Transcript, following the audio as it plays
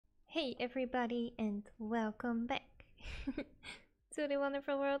Hey everybody and welcome back to the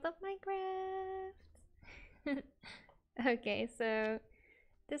wonderful world of Minecraft. Okay, so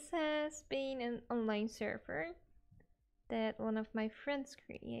this has been an online server that one of my friends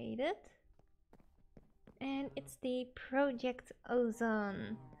created, and it's the Project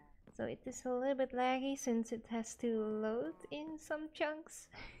Ozon. So it is a little bit laggy since it has to load in some chunks.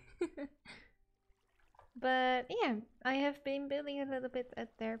 But yeah, I have been building a little bit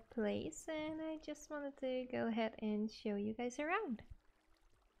at their place and I just wanted to go ahead and show you guys around.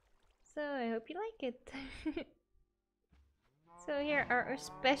 So I hope you like it. So here are our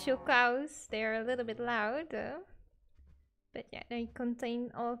special cows. They are a little bit loud though. But yeah, they contain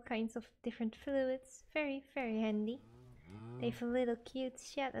all kinds of different fluids. Very, very handy. They have a little cute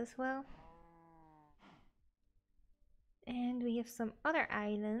shed as well. And we have some other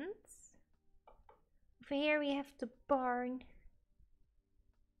islands. Over here we have the barn.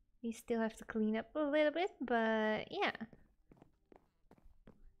 We still have to clean up a little bit, but yeah.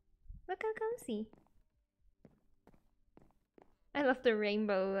 Look how cozy. I love the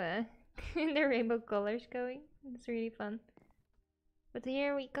rainbow, the rainbow colors going. It's really fun. But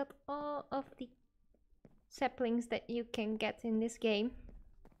here we got all of the saplings that you can get in this game.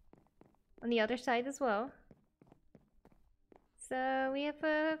 On the other side as well. So we have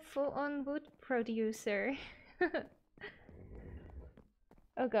a full-on wood producer.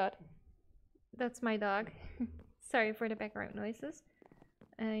 Oh god. That's my dog. Sorry for the background noises.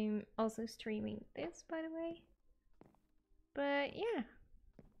 I'm also streaming this, by the way. But yeah.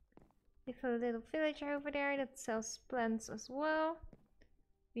 We have a little villager over there that sells plants as well.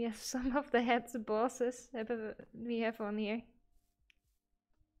 We have some of the head bosses we have on here.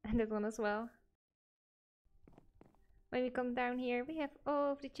 And that one as well. When we come down here, we have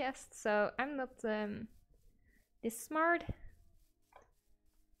all of the chests. So I'm not this smart.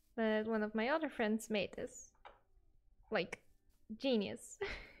 But one of my other friends made this. Like, genius.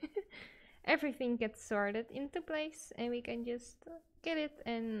 Everything gets sorted into place and we can just get it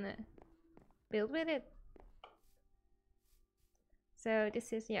and build with it. So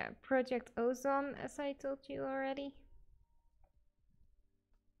this is, yeah, Project Ozon, as I told you already.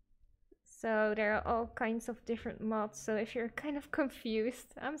 So there are all kinds of different mods, so if you're kind of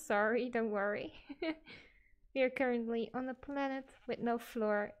confused, I'm sorry, don't worry. We are currently on a planet with no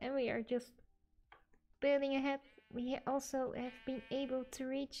floor and we are just building ahead. We also have been able to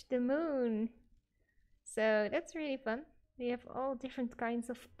reach the moon. So that's really fun. We have all different kinds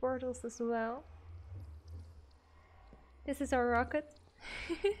of portals as well. This is our rocket.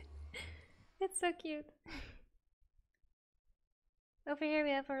 It's so cute. Over here we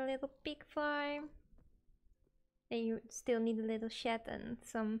have our little pig farm. And you still need a little shed and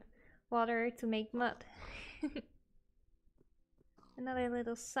some water to make mud. Another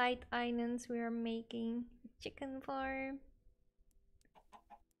little side islands we are making. A chicken farm.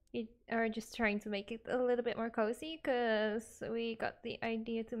 We are just trying to make it a little bit more cozy because we got the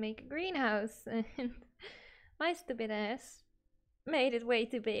idea to make a greenhouse and my stupid ass made it way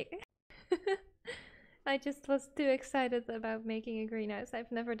too big. I just was too excited about making a greenhouse.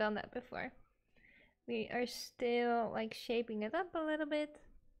 I've never done that before. We are still like shaping it up a little bit.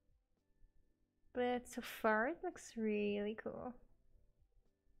 But so far it looks really cool.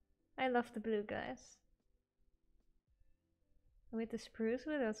 I love the blue glass. With the spruce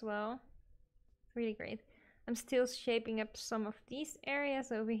wood as well. It's really great. I'm still shaping up some of these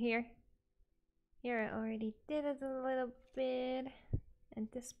areas over here. Here I already did it a little bit. And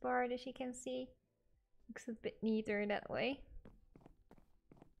this part, as you can see, looks a bit neater that way.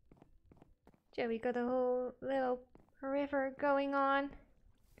 So we got a whole little river going on.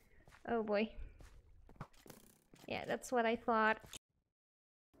 Oh boy. Yeah, that's what I thought.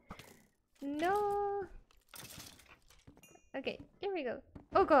 No! Okay, here we go.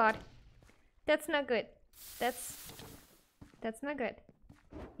 Oh god! That's not good. That's not good.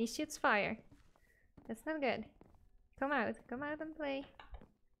 He shoots fire. That's not good. Come out and play.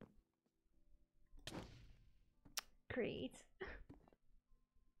 Great.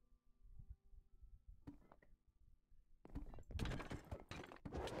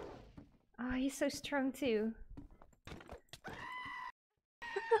 Oh, he's so strong too.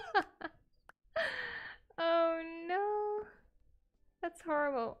 Oh no! That's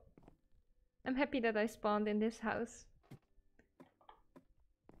horrible. I'm happy that I spawned in this house.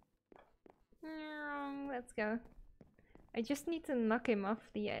 Let's go. I just need to knock him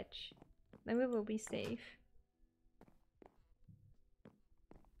off the edge. Then we will be safe.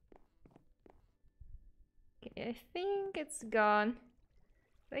 Okay, I think it's gone.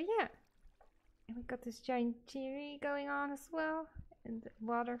 But yeah. And we got this giant tree going on as well. and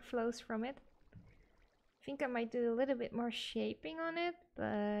water flows from it. I think I might do a little bit more shaping on it,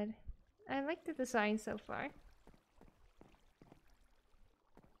 but I like the design so far.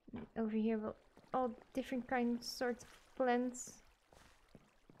 And over here, all different kinds, sorts of plants.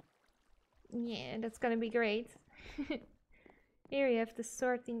 Yeah, that's gonna be great. Here you have the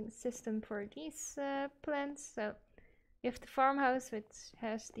sorting system for these plants. So you have the farmhouse, which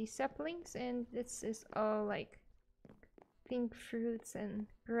has these saplings, and this is all like pink fruits and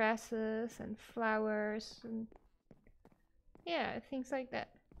grasses and flowers and yeah, things like that.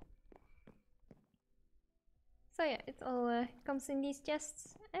 So yeah, it all comes in these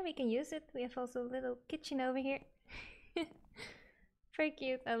chests and we can use it. We have also a little kitchen over here. Very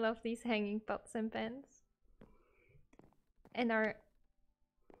cute. I love these hanging pots and pans. And our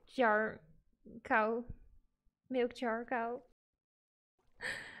jar cow, milk jar cow.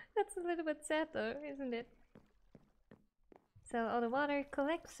 That's a little bit sad though, isn't it? So all the water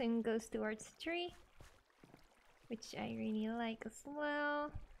collects and goes towards the tree, which I really like as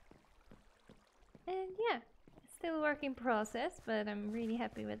well. And yeah, it's still a work in process, but I'm really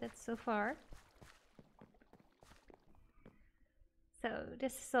happy with it so far. So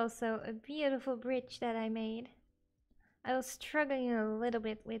this is also a beautiful bridge that I made. I was struggling a little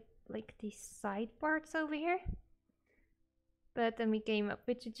bit with like these side parts over here. But then we came up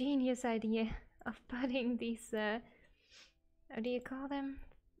with the genius idea of putting these, how do you call them?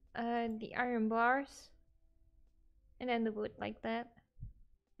 The iron bars. And then the wood like that.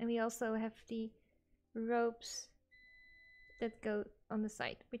 And we also have the ropes that go on the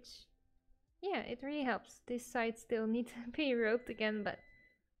side, which, yeah, it really helps. This side still needs to be roped again, but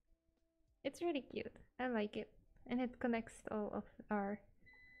it's really cute. I like it. And it connects all of our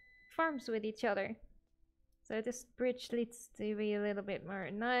farms with each other. So this bridge leads to be a little bit more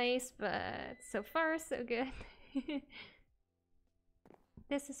nice, but so far so good.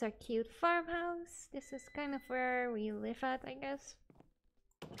 This is our cute farmhouse. This is kind of where we live at, I guess.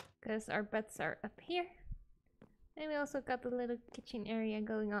 Because our beds are up here. And we also got a little kitchen area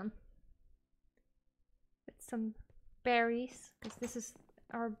going on. With some berries, because this is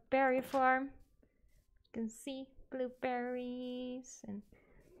our berry farm. You can see blueberries and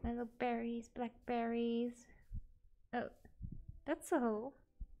yellow berries, blackberries. Oh, that's a hole.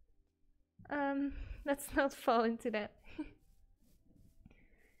 Let's not fall into that.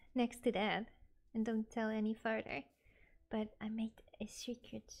 Next to that, and don't tell any further, but I made a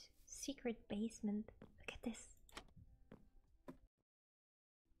secret basement. Look at this.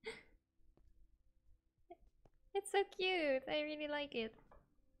 It's so cute. I really like it.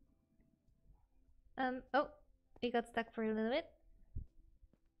 Oh, we got stuck for a little bit.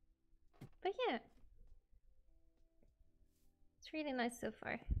 But yeah. It's really nice so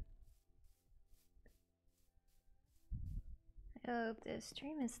far. I hope the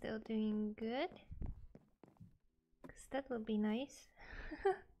stream is still doing good. Because that would be nice.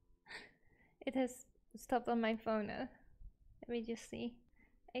 It has stopped on my phone now. Let me just see.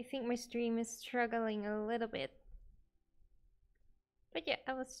 I think my stream is struggling a little bit. But yeah,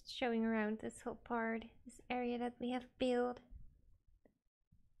 I was showing around this whole part, this area that we have built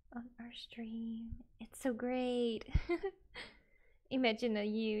on our stream. It's so great. Imagine a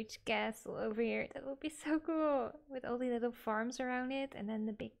huge castle over here. That would be so cool. With all the little farms around it and then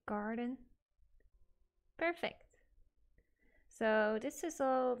the big garden. Perfect. So this is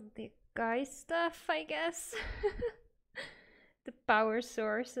all the guy stuff, I guess. The power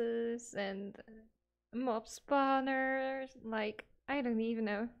sources and mob spawners. Like, I don't even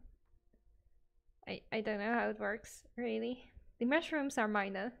know. I don't know how it works, really. The mushrooms are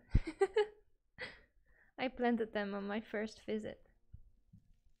mine though. I planted them on my first visit.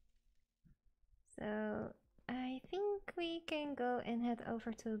 So I think we can go and head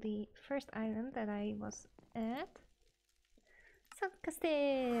over to the first island that I was at. San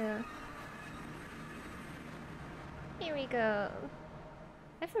Castel. Here we go.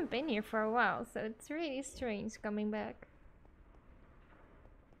 I haven't been here for a while, so it's really strange coming back.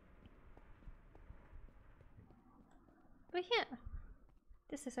 But yeah,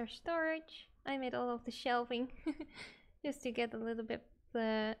 this is our storage. I made all of the shelving just to get a little bit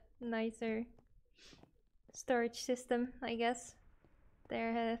nicer storage system, I guess.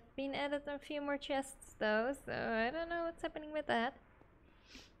 There have been added a few more chests though, so I don't know what's happening with that.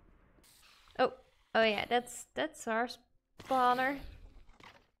 Oh yeah, that's our spawner.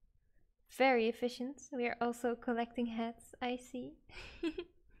 Very efficient. We are also collecting heads, I see.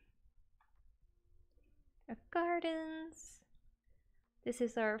 Our gardens. This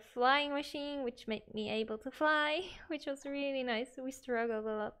is our flying machine, which made me able to fly, which was really nice. We struggled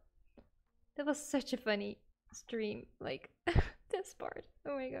a lot. That was such a funny stream, like This part.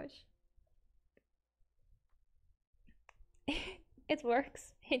 Oh my gosh. It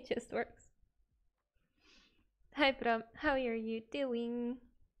works. It just works. Hi Bram, how are you doing?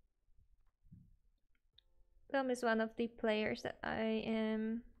 Bram is one of the players that I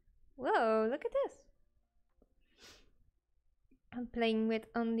am... Whoa, look at this! I'm playing with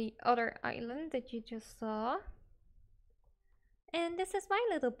on the other island that you just saw. And this is my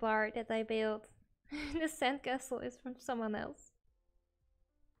little bar that I built. The sandcastle is from someone else.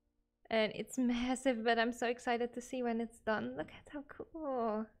 And it's massive, but I'm so excited to see when it's done. Look at how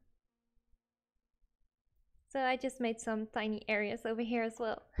cool. So I just made some tiny areas over here as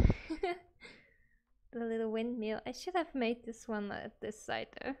well. The little windmill. I should have made this one at this side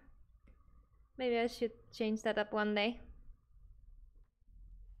though. Maybe I should change that up one day.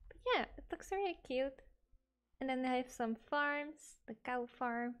 But yeah, it looks really cute. And then I have some farms. The cow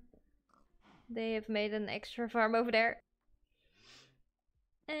farm. They have made an extra farm over there.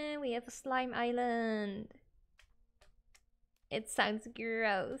 And we have a slime island. It sounds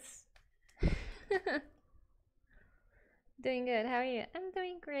gross. Doing good, how are you? I'm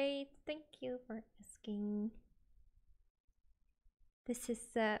doing great, thank you for asking. This is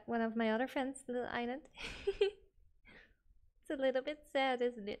one of my other friends' little island. It's a little bit sad,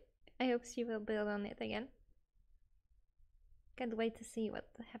 isn't it? I hope she will build on it again. Can't wait to see what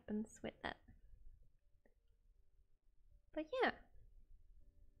happens with that. But yeah.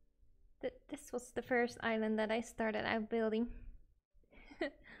 This was the first island that I started out building.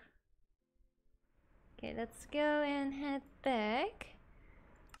 Okay, let's go and head back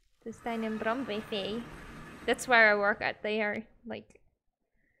to Stijn and Bram BV. That's where I work at. They are like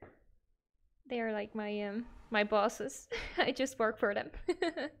my my bosses. I just work for them.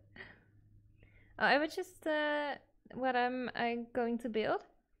 I was just what I'm going to build.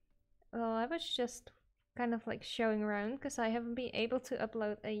 Well, I was just kind of like showing around because I haven't been able to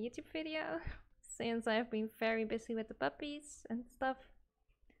upload a YouTube video since I've been very busy with the puppies and stuff.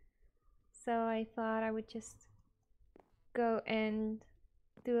 So I thought I would just go and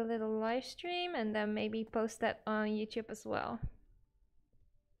do a little live stream and then maybe post that on YouTube as well.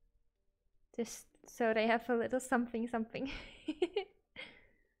 Just so they have a little something.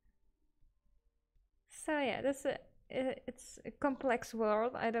 So yeah, it's a complex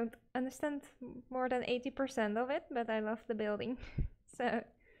world. I don't understand more than 80% of it, but I love the building. So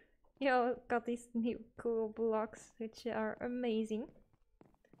you all got these new cool blocks which are amazing.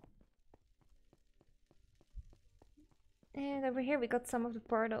 And over here we got some of the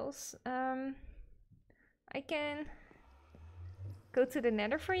portals. I can go to the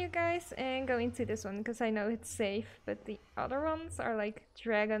nether for you guys and go into this one because I know it's safe, but the other ones are like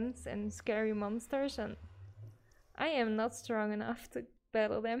dragons and scary monsters and I am not strong enough to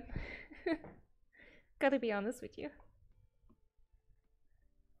battle them. Gotta be honest with you.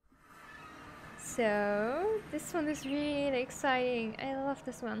 So this one is really exciting. I love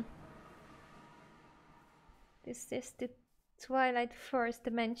this one. This is the Twilight Forest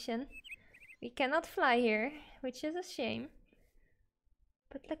dimension. We cannot fly here, which is a shame.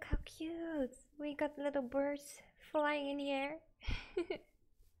 But look how cute! We got little birds flying in the air.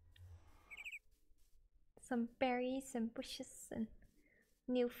 Some berries and bushes and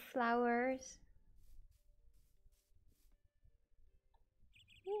new flowers.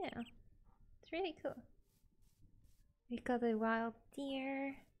 Yeah, it's really cool. We got a wild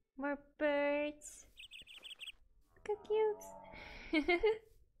deer, more birds. Look how cute!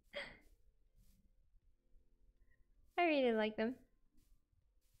 I really like them.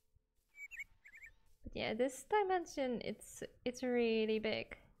 But yeah, this dimension, it's really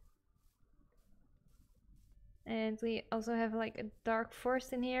big. And we also have like a dark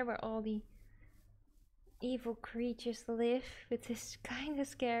forest in here where all the evil creatures live, which is kind of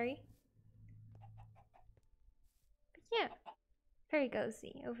scary. But yeah, very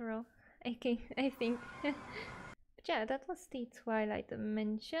cozy overall. I think. But yeah, that was the Twilight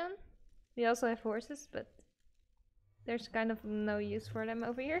dimension. We also have horses, but there's kind of no use for them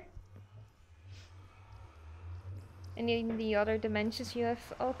over here. And in the other dimensions you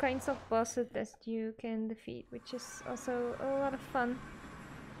have all kinds of bosses that you can defeat, which is also a lot of fun.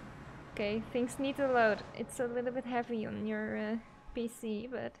 Okay, things need to load. It's a little bit heavy on your PC,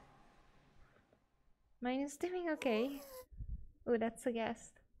 but mine is doing okay. Oh, that's a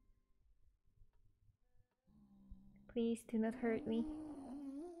guest. Please do not hurt me.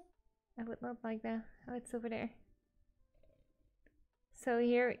 I would not like that. Oh, it's over there. So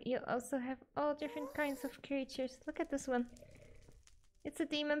here you also have all different kinds of creatures. Look at this one. It's a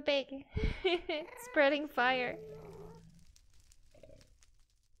demon pig. Spreading fire.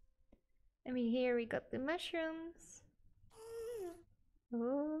 I mean, here we got the mushrooms.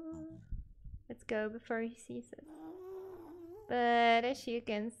 Oh, let's go before he sees it. But as you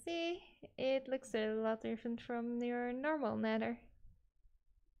can see, it looks a lot different from your normal nether.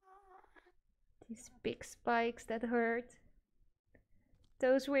 These big spikes that hurt.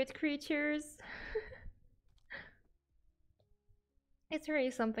 Those weird creatures. It's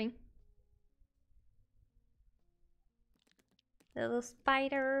really something. Little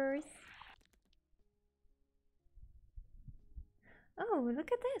spiders. Oh,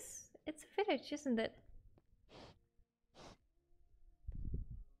 look at this. It's a village, isn't it?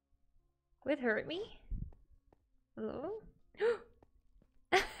 Would it hurt me? Hello?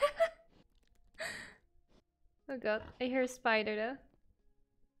 Oh god, I hear a spider though.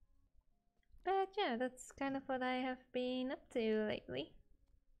 But yeah, that's kind of what I have been up to lately.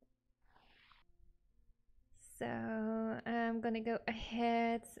 So I'm gonna go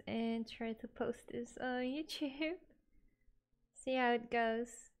ahead and try to post this on YouTube. See how it goes.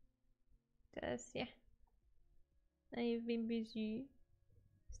 Cause yeah, I've been busy.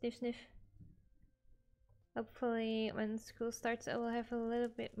 Sniff sniff. Hopefully when school starts I will have a little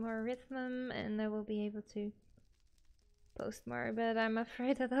bit more rhythm and I will be able to post more, but I'm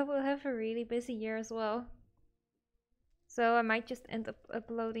afraid that I will have a really busy year as well. So I might just end up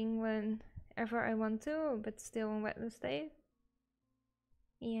uploading whenever I want to, but still on Wednesday.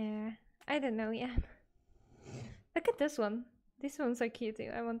 Yeah, I don't know yet. Look at this one. These ones are cute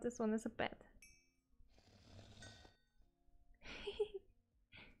too. I want this one as a pet.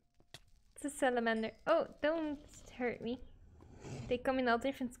 It's a salamander. Oh, don't hurt me. They come in all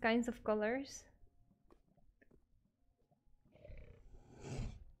different kinds of colors.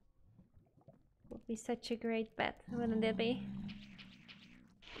 Would be such a great pet, wouldn't it be?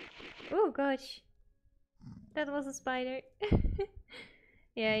 Oh gosh. That was a spider.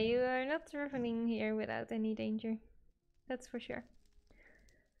 Yeah, you are not traveling here without any danger. That's for sure.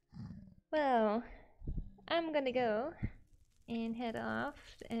 Well, I'm gonna go and head off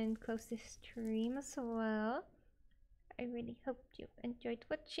and close this stream as well. I really hope you enjoyed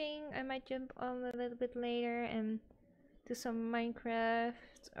watching. I might jump on a little bit later and do some Minecraft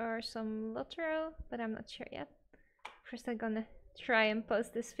or some Lotro, but I'm not sure yet. First I'm gonna try and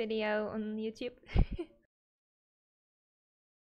post this video on YouTube.